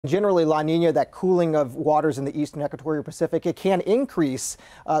Generally, La Nina, that cooling of waters in the eastern equatorial Pacific, it can increase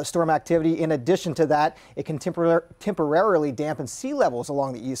storm activity. In addition to that, it can temporarily dampen sea levels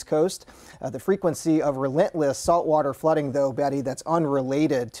along the east coast. The frequency of relentless saltwater flooding, though, Betty, that's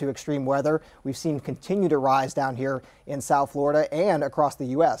unrelated to extreme weather, we've seen continue to rise down here in South Florida and across the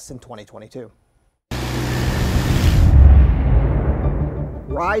U.S. in 2022.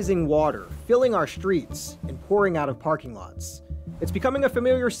 Rising water filling our streets and pouring out of parking lots. It's becoming a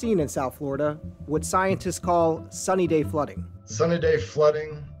familiar scene in South Florida, what scientists call sunny day flooding. Sunny day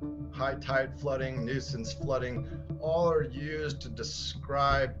flooding, high tide flooding, nuisance flooding, all are used to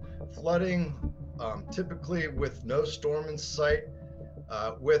describe flooding, typically with no storm in sight,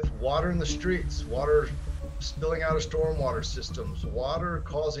 with water in the streets, water spilling out of stormwater systems, water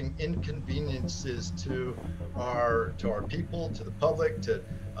causing inconveniences to our people, to the public, to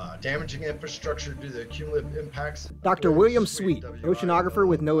damaging infrastructure due to the cumulative impacts. Dr. William Sweet, oceanographer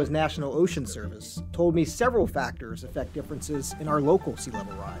with NOAA's National Ocean Service, told me several factors affect differences in our local sea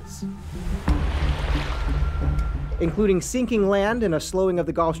level rise, including sinking land and a slowing of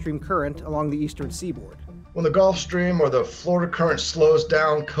the Gulf Stream current along the eastern seaboard. When the Gulf Stream or the Florida current slows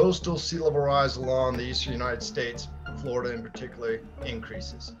down, coastal sea level rise along the eastern United States, Florida in particular,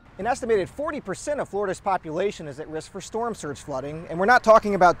 increases. An estimated 40% of Florida's population is at risk for storm surge flooding, and we're not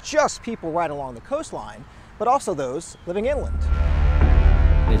talking about just people right along the coastline, but also those living inland.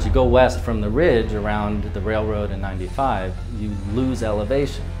 As you go west from the ridge around the railroad and 95, you lose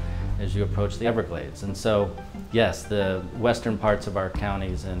elevation as you approach the Everglades. And so, yes, the western parts of our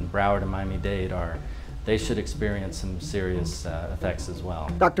counties in Broward and Miami-Dade they should experience some serious effects as well.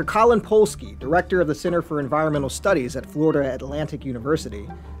 Dr. Colin Polsky, director of the Center for Environmental Studies at Florida Atlantic University,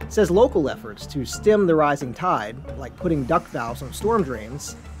 says local efforts to stem the rising tide, like putting duct valves on storm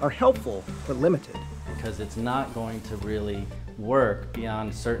drains, are helpful but limited. Because it's not going to really work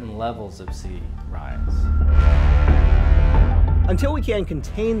beyond certain levels of sea rise. Until we can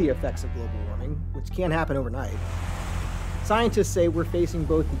contain the effects of global warming, which can happen overnight, scientists say we're facing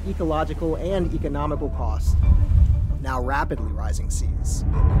both the ecological and economical costs of now rapidly rising seas.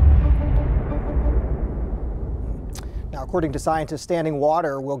 Now, according to scientists, standing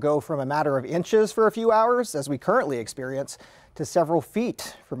water will go from a matter of inches for a few hours, as we currently experience, to several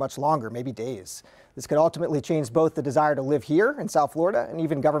feet for much longer, maybe days. This could ultimately change both the desire to live here in South Florida and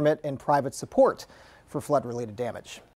even government and private support for flood-related damage.